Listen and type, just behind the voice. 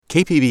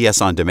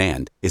KPBS On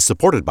Demand is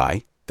supported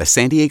by the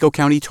San Diego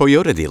County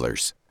Toyota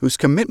dealers, whose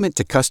commitment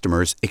to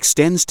customers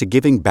extends to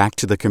giving back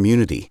to the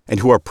community and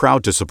who are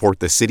proud to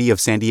support the City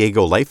of San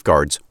Diego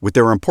lifeguards with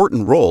their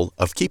important role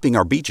of keeping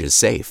our beaches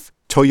safe.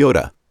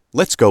 Toyota,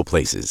 let's go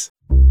places.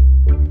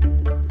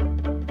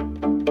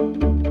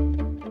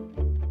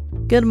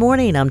 Good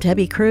morning, I'm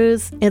Debbie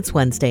Cruz. It's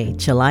Wednesday,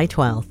 July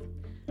 12th.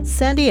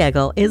 San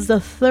Diego is the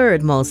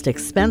third most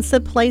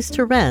expensive place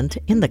to rent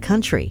in the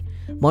country.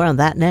 More on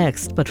that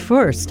next, but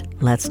first,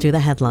 let's do the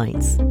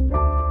headlines.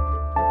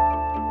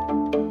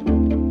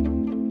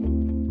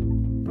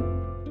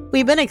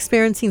 We've been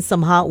experiencing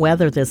some hot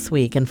weather this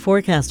week, and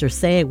forecasters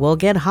say it will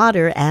get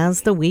hotter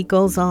as the week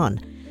goes on.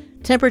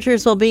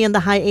 Temperatures will be in the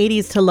high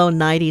 80s to low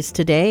 90s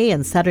today,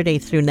 and Saturday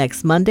through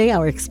next Monday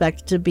are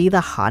expected to be the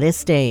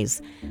hottest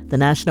days. The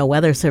National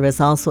Weather Service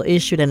also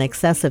issued an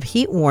excessive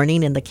heat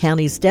warning in the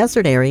county's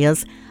desert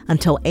areas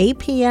until 8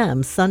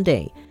 p.m.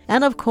 Sunday.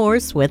 And of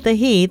course, with the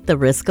heat, the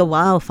risk of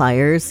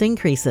wildfires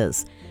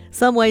increases.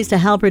 Some ways to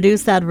help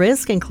reduce that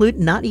risk include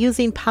not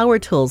using power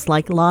tools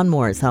like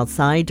lawnmowers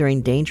outside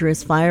during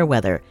dangerous fire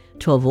weather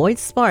to avoid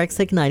sparks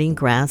igniting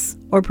grass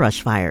or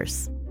brush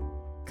fires.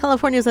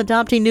 California is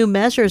adopting new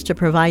measures to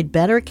provide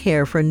better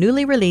care for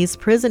newly released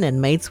prison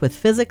inmates with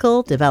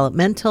physical,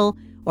 developmental,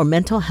 or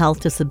mental health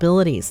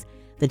disabilities.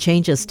 The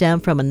changes stem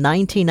from a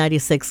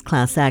 1996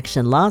 class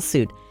action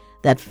lawsuit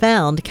that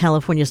found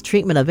California's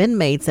treatment of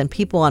inmates and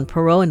people on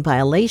parole in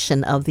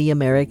violation of the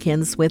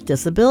Americans with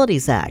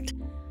Disabilities Act.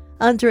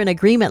 Under an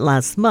agreement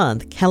last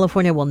month,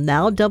 California will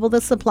now double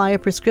the supply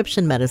of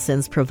prescription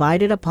medicines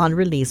provided upon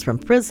release from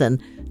prison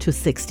to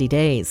 60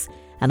 days.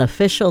 And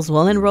officials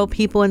will enroll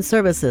people in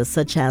services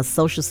such as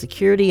Social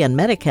Security and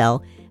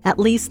Medi-Cal at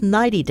least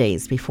 90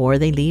 days before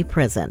they leave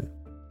prison.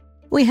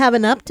 We have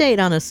an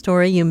update on a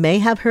story you may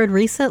have heard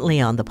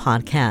recently on the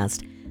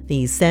podcast.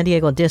 The San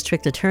Diego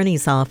District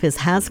Attorney's Office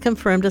has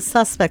confirmed a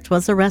suspect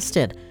was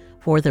arrested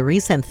for the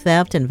recent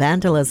theft and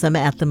vandalism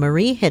at the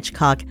Marie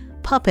Hitchcock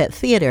Puppet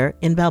Theater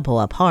in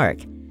Balboa Park.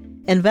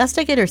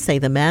 Investigators say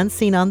the man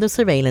seen on the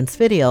surveillance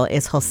video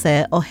is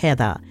Jose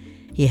Ojeda.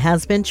 He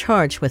has been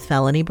charged with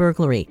felony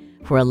burglary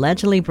for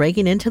allegedly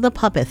breaking into the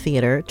Puppet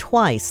Theater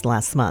twice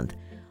last month.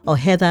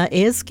 Ojeda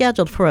is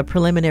scheduled for a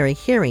preliminary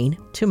hearing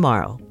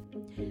tomorrow.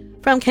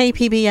 From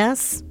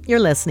KPBS,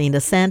 you're listening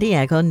to San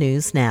Diego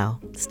News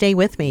Now. Stay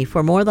with me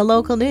for more of the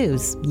local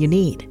news you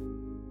need.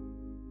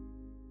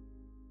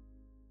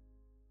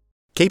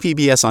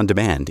 KPBS On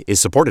Demand is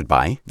supported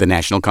by the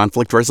National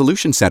Conflict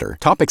Resolution Center.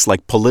 Topics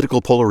like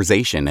political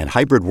polarization and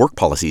hybrid work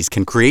policies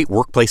can create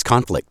workplace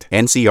conflict.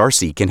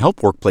 NCRC can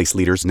help workplace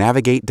leaders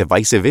navigate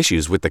divisive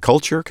issues with the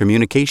Culture,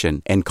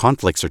 Communication, and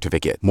Conflict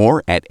Certificate.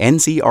 More at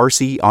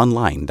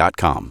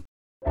ncrconline.com.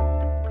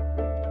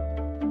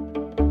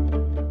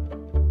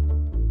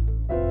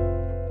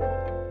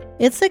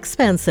 It's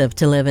expensive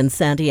to live in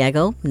San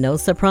Diego, no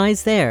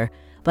surprise there.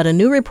 But a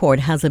new report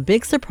has a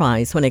big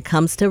surprise when it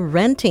comes to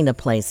renting a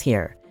place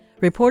here.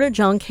 Reporter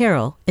John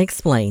Carroll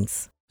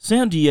explains.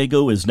 San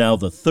Diego is now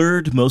the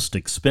third most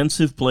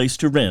expensive place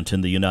to rent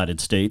in the United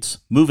States,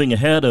 moving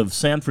ahead of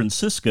San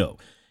Francisco.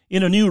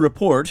 In a new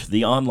report,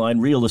 the online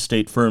real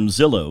estate firm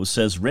Zillow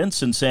says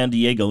rents in San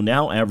Diego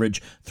now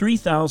average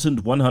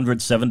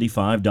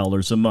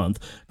 $3,175 a month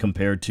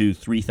compared to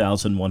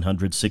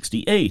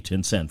 $3,168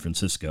 in San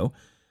Francisco.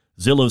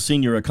 Zillow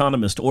senior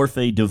economist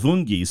Orfe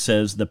Diegans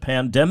says the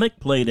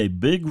pandemic played a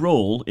big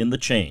role in the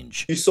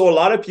change. You saw a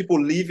lot of people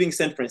leaving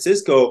San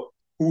Francisco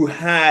who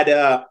had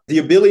the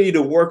ability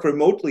to work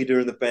remotely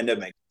during the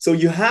pandemic. So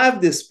you have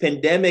this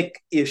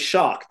pandemic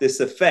shock, this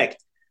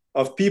effect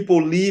of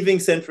people leaving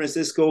San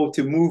Francisco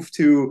to move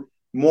to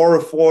more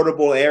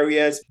affordable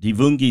areas.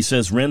 Diegans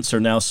says rents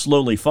are now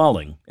slowly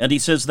falling, and he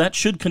says that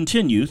should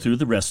continue through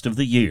the rest of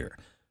the year.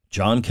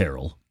 John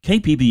Carroll,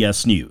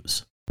 KPBS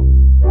News.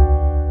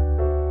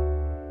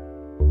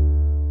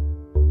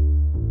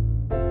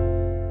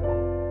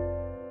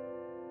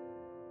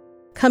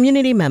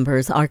 Community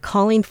members are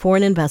calling for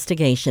an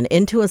investigation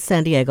into a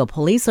San Diego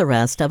police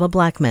arrest of a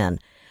black man.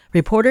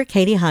 Reporter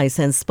Katie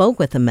Heisen spoke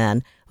with the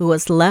man who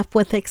was left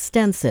with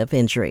extensive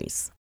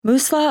injuries.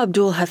 Musla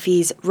Abdul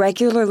Hafiz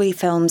regularly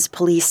films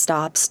police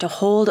stops to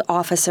hold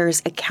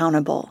officers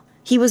accountable.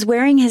 He was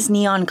wearing his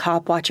neon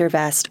cop watcher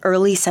vest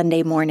early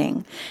Sunday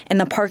morning in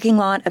the parking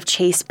lot of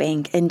Chase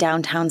Bank in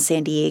downtown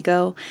San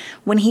Diego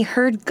when he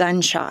heard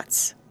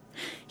gunshots.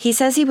 He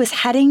says he was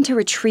heading to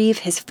retrieve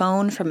his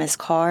phone from his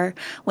car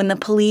when the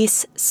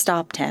police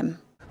stopped him.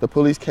 The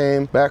police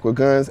came back with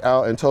guns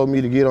out and told me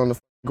to get on the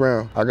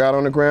ground. I got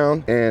on the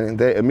ground and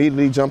they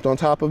immediately jumped on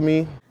top of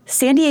me.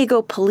 San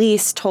Diego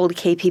police told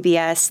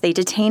KPBS they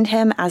detained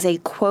him as a,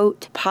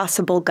 quote,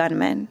 possible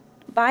gunman.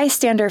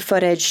 Bystander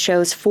footage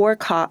shows 4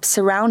 cops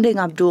surrounding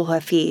Abdul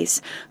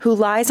Hafiz, who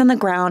lies on the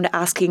ground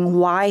asking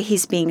why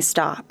he's being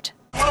stopped.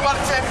 What about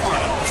the tape for?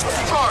 What's the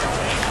charge?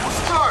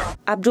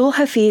 Abdul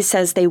Hafiz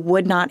says they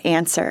would not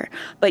answer,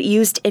 but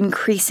used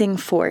increasing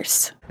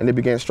force. And they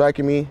began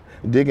striking me.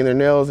 digging their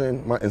nails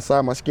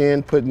inside my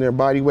skin, putting their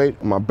body weight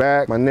on my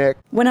back, my neck.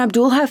 When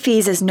Abdul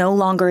Hafiz is no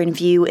longer in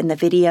view in the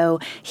video,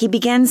 he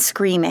begins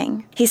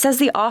screaming. He says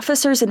the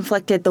officers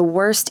inflicted the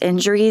worst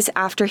injuries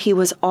after he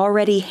was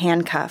already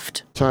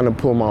handcuffed. Trying to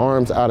pull my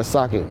arms out of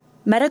socket.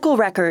 Medical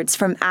records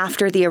from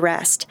after the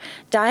arrest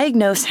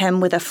diagnose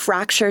him with a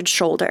fractured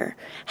shoulder,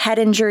 head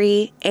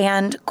injury,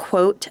 and,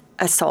 quote,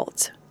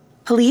 assault.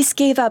 Police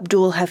gave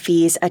Abdul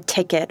Hafiz a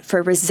ticket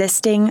for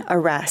resisting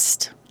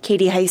arrest.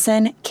 Katie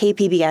Hyson,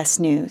 KPBS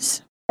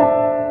News.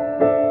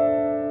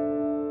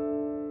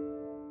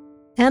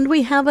 And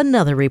we have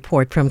another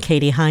report from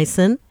Katie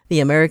Hyson.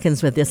 The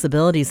Americans with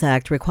Disabilities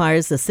Act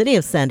requires the city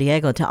of San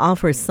Diego to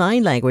offer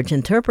sign language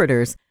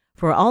interpreters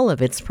for all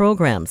of its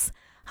programs.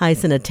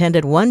 Hyson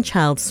attended one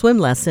child's swim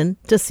lesson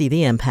to see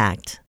the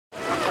impact.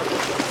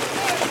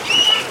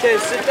 Okay,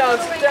 sit down.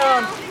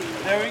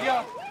 There we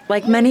go.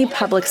 Like many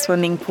public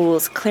swimming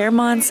pools,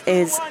 Claremont's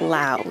is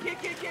loud,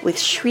 with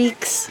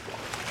shrieks,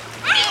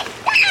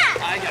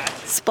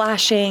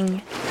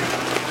 splashing,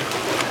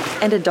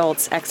 and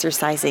adults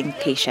exercising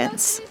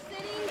patience.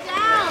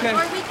 Okay.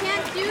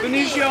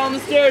 Benicio on the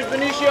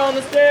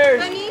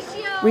stairs.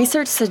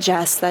 Research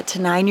suggests that to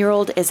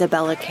 9-year-old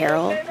Isabella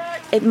Carroll,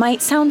 it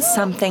might sound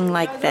something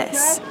like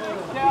this.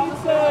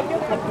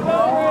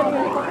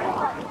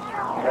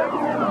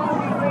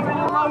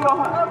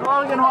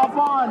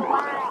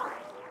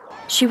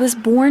 She was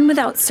born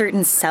without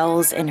certain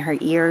cells in her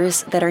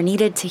ears that are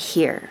needed to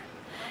hear.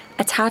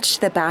 Attached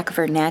to the back of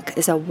her neck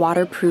is a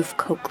waterproof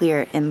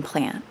cochlear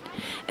implant.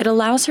 It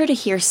allows her to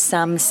hear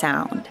some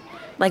sound,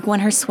 like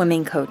when her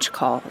swimming coach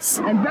calls.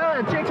 And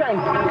Bella, it's your turn.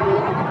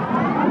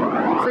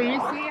 So you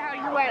see how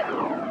you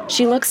went.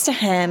 She looks to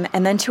him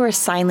and then to her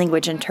sign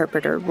language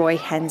interpreter, Roy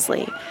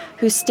Hensley,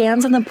 who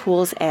stands on the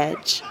pool's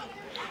edge.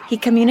 He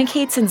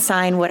communicates in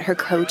sign what her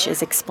coach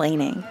is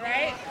explaining.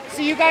 Right?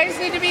 So you guys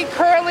need to be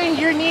curling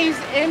your knees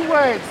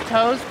inwards,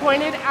 toes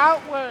pointed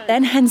outwards.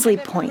 Then Hensley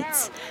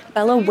points.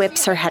 Bella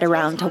whips her head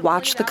around to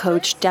watch the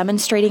coach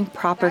demonstrating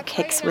proper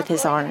kicks with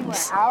his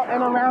arms. Out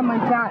and around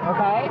like that,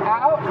 okay?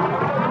 Out.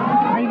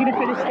 Are you going to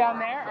finish down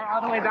there or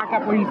all the way back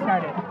up where you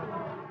started?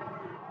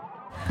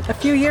 A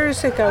few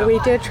years ago, we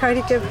did try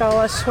to give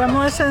Bella swim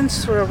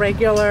lessons through a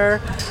regular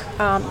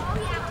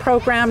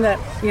program that,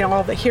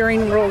 all the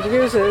hearing world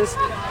uses,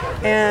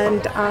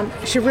 and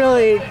she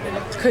really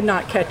could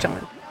not catch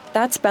on.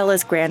 That's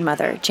Bella's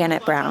grandmother,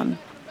 Janet Brown.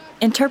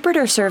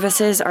 Interpreter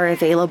services are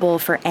available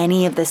for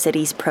any of the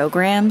city's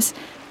programs,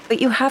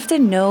 but you have to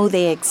know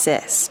they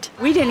exist.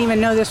 We didn't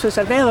even know this was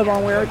available.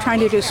 We were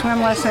trying to do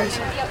swim lessons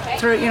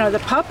through, the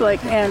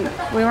public, and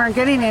we weren't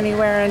getting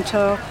anywhere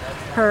until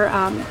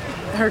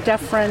her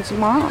deaf friend's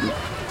mom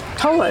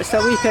told us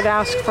that we could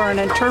ask for an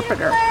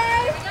interpreter.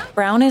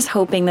 Brown is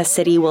hoping the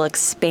city will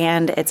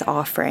expand its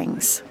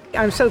offerings.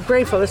 I'm so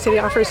grateful the city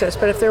offers this,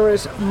 but if there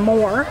was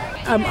more,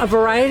 a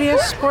variety of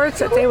sports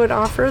that they would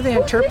offer the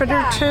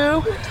interpreter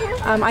to,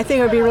 I think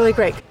it would be really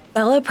great.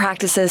 Bella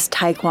practices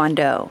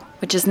Taekwondo,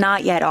 which is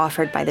not yet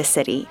offered by the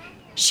city.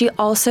 She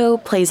also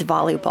plays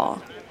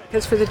volleyball.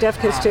 Because for the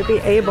deaf kids to be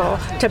able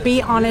to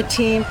be on a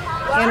team,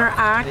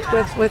 interact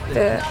with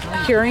the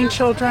hearing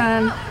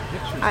children,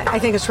 I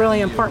think it's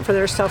really important for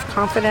their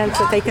self-confidence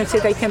that they can see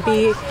they can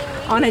be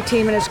on a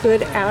team and as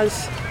good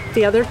as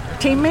the other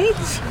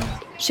teammates.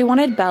 She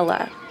wanted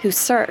Bella, who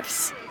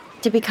surfs,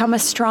 to become a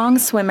strong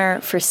swimmer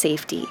for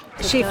safety.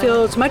 She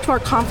feels much more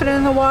confident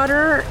in the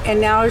water, and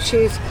now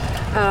she's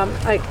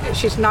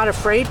not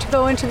afraid to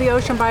go into the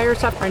ocean by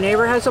herself. Our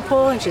neighbor has a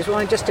pool, and she's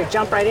willing just to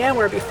jump right in,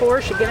 where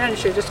before she'd get in and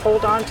she'd just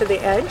hold on to the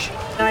edge.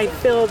 And I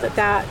feel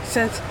that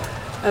sense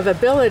of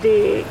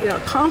ability,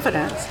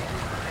 confidence,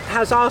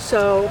 has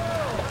also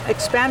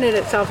expanded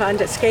itself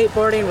onto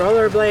skateboarding,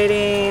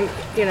 rollerblading.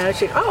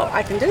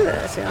 I can do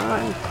this,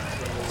 and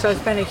so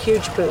it's been a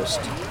huge boost.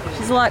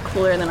 She's a lot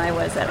cooler than I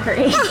was at her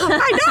age.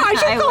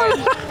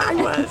 I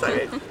was.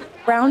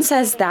 Brown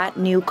says that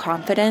new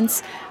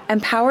confidence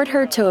empowered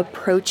her to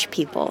approach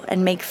people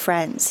and make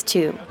friends,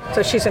 too.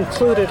 So she's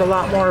included a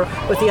lot more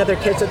with the other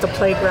kids at the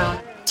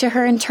playground. To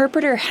her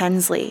interpreter,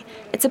 Hensley,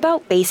 it's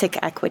about basic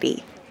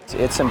equity.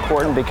 It's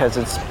important because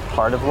it's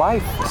part of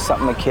life. It's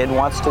something a kid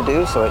wants to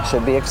do, so it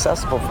should be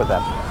accessible for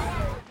them.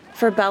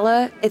 For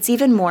Bella, it's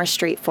even more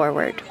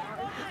straightforward.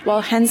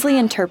 While Hensley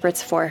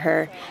interprets for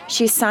her,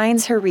 she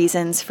signs her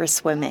reasons for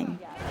swimming.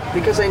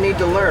 Because I need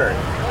to learn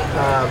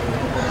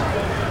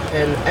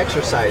and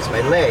exercise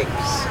my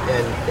legs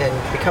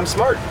and become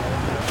smart.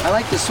 I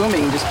like the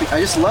swimming,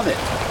 I just love it.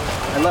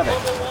 I love it.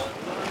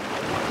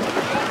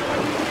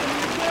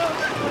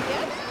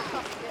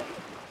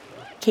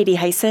 Katie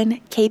Hyson,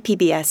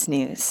 KPBS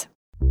News.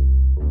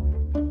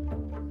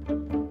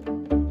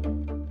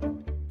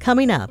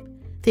 Coming up,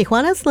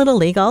 Tijuana's Little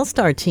League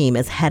All-Star team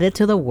is headed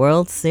to the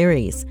World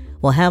Series.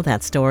 We'll have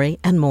that story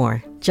and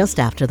more just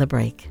after the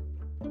break.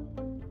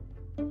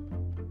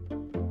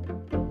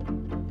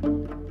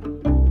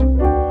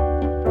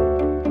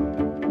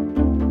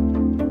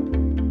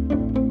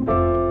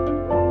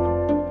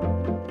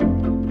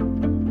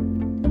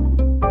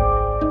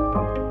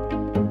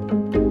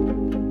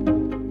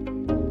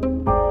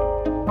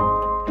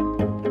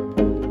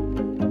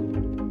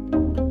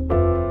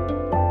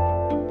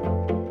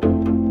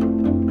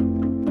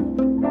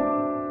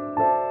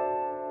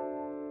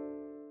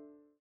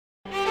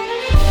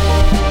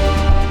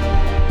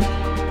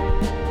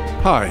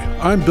 Hi,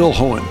 I'm Bill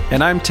Hohen.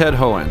 And I'm Ted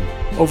Hohen.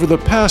 Over the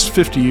past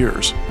 50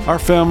 years, our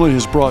family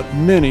has brought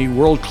many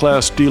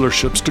world-class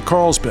dealerships to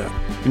Carlsbad,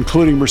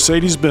 including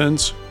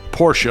Mercedes-Benz,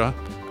 Porsche,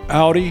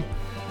 Audi,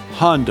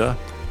 Honda,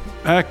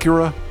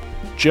 Acura,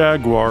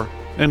 Jaguar,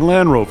 and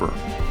Land Rover.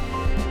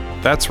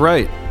 That's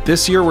right.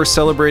 This year we're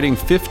celebrating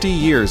 50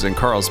 years in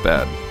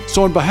Carlsbad.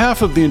 So on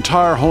behalf of the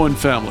entire Hohen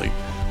family,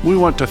 we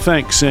want to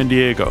thank San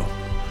Diego.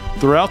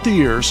 Throughout the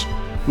years,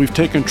 we've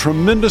taken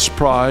tremendous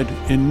pride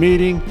in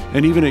meeting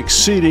and even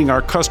exceeding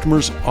our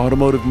customers'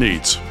 automotive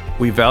needs.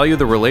 We value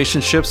the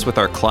relationships with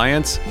our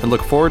clients and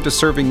look forward to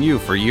serving you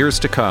for years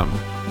to come.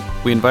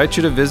 We invite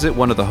you to visit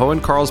one of the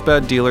Hohen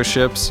Carlsbad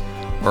dealerships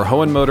or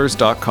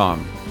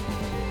hohenmotors.com.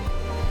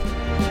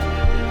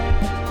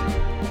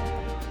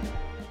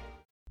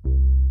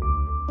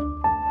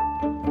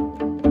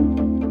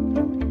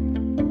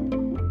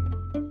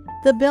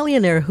 The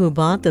billionaire who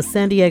bought the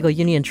San Diego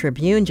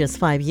Union-Tribune just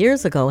 5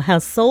 years ago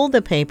has sold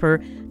the paper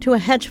to a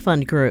hedge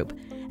fund group,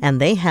 and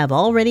they have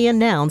already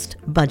announced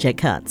budget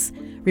cuts.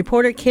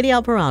 Reporter Kitty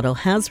Alvarado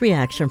has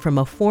reaction from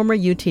a former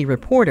UT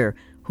reporter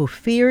who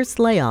fears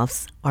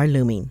layoffs are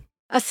looming.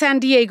 A San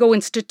Diego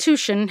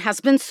institution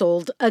has been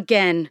sold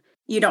again.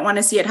 You don't want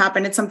to see it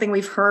happen. It's something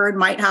we've heard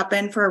might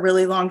happen for a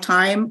really long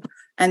time,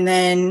 and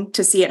then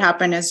to see it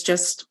happen is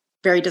just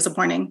very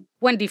disappointing.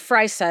 Wendy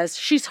Fry says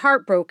she's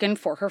heartbroken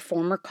for her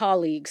former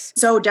colleagues.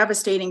 So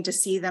devastating to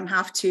see them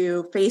have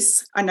to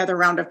face another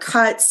round of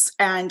cuts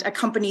and a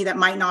company that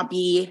might not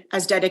be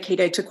as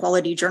dedicated to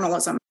quality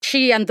journalism.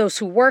 She and those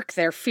who work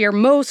there fear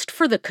most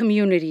for the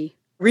community.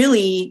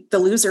 Really, the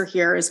loser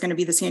here is going to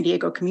be the San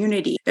Diego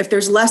community. If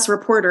there's less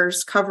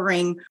reporters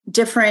covering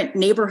different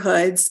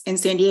neighborhoods in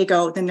San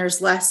Diego, then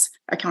there's less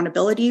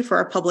accountability for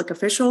our public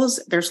officials.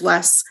 There's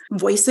less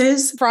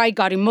voices. Fry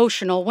got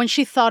emotional when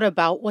she thought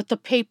about what the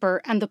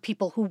paper and the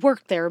people who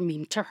work there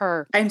mean to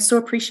her. I'm so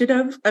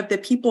appreciative of the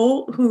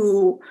people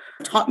who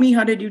taught me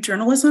how to do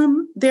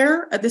journalism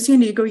there at the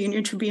San Diego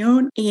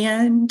Union-Tribune.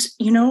 And,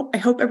 I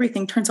hope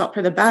everything turns out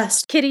for the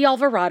best. Kitty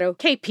Alvarado,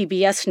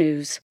 KPBS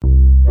News.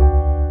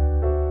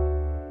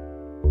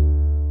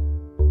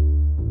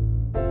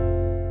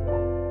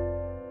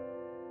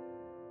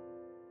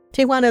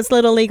 Tijuana's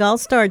Little League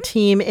All-Star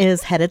team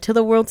is headed to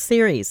the World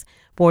Series.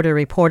 Border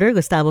reporter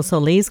Gustavo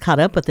Solis caught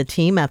up with the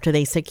team after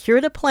they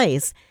secured a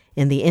place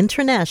in the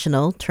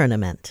international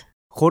tournament.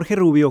 Jorge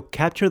Rubio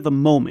captured the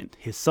moment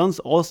his son's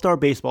All-Star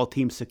baseball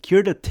team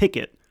secured a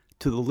ticket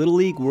to the Little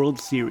League World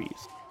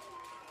Series.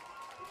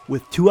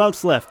 With 2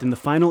 outs left in the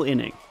final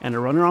inning and a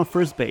runner on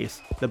first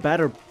base, the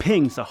batter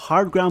pings a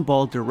hard ground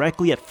ball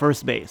directly at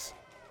first base.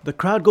 The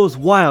crowd goes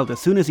wild as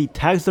soon as he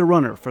tags the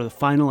runner for the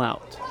final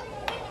out.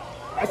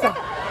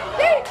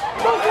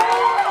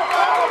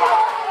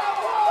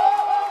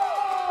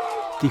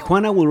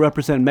 Tijuana will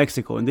represent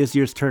Mexico in this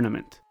year's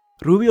tournament.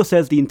 Rubio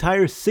says the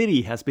entire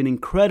city has been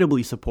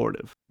incredibly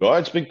supportive. Oh,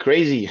 it's been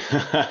crazy.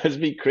 It's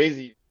been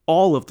crazy.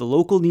 All of the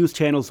local news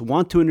channels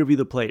want to interview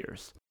the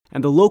players.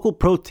 And the local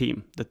pro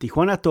team, the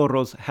Tijuana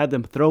Toros, had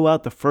them throw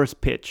out the first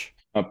pitch.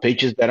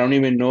 Pages that I don't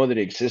even know that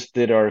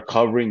existed are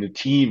covering the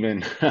team.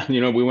 And,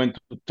 we went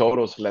to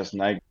Toros last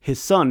night. His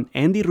son,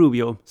 Andy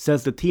Rubio,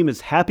 says the team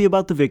is happy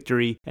about the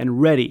victory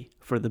and ready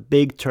for the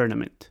big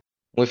tournament.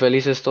 Muy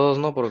felices todos,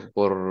 ¿no? Por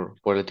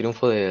el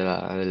triunfo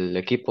del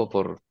equipo,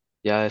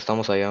 ya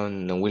estamos allá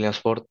en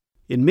Williamsport.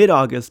 In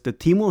mid-August, the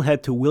team will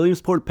head to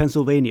Williamsport,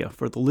 Pennsylvania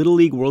for the Little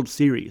League World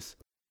Series.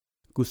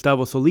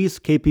 Gustavo Solis,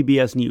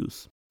 KPBS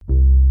News.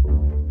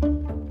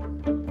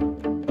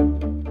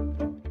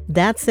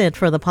 That's it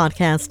for the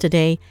podcast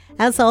today.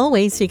 As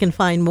always, you can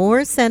find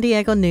more San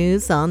Diego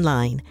news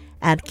online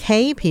at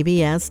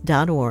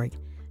kpbs.org.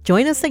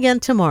 Join us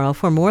again tomorrow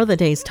for more of the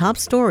day's top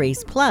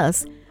stories.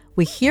 Plus,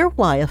 we hear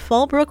why a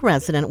Fallbrook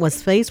resident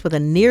was faced with a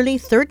nearly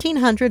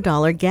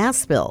 $1,300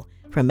 gas bill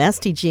from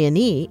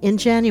SDG&E in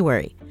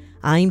January.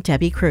 I'm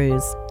Debbie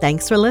Cruz.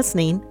 Thanks for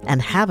listening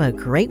and have a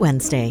great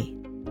Wednesday.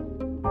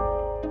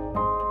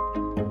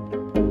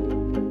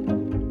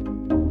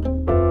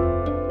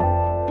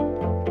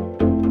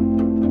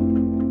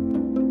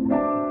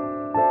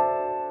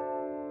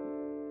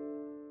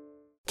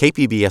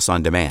 KPBS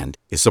On Demand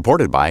is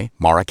supported by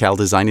Marroccal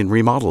Design and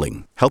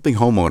Remodeling, helping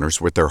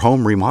homeowners with their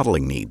home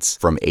remodeling needs.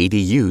 From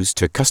ADUs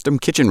to custom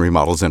kitchen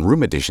remodels and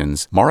room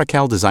additions,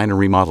 Marroccal Design and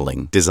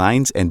Remodeling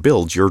designs and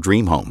builds your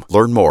dream home.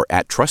 Learn more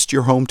at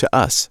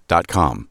trustyourhometous.com.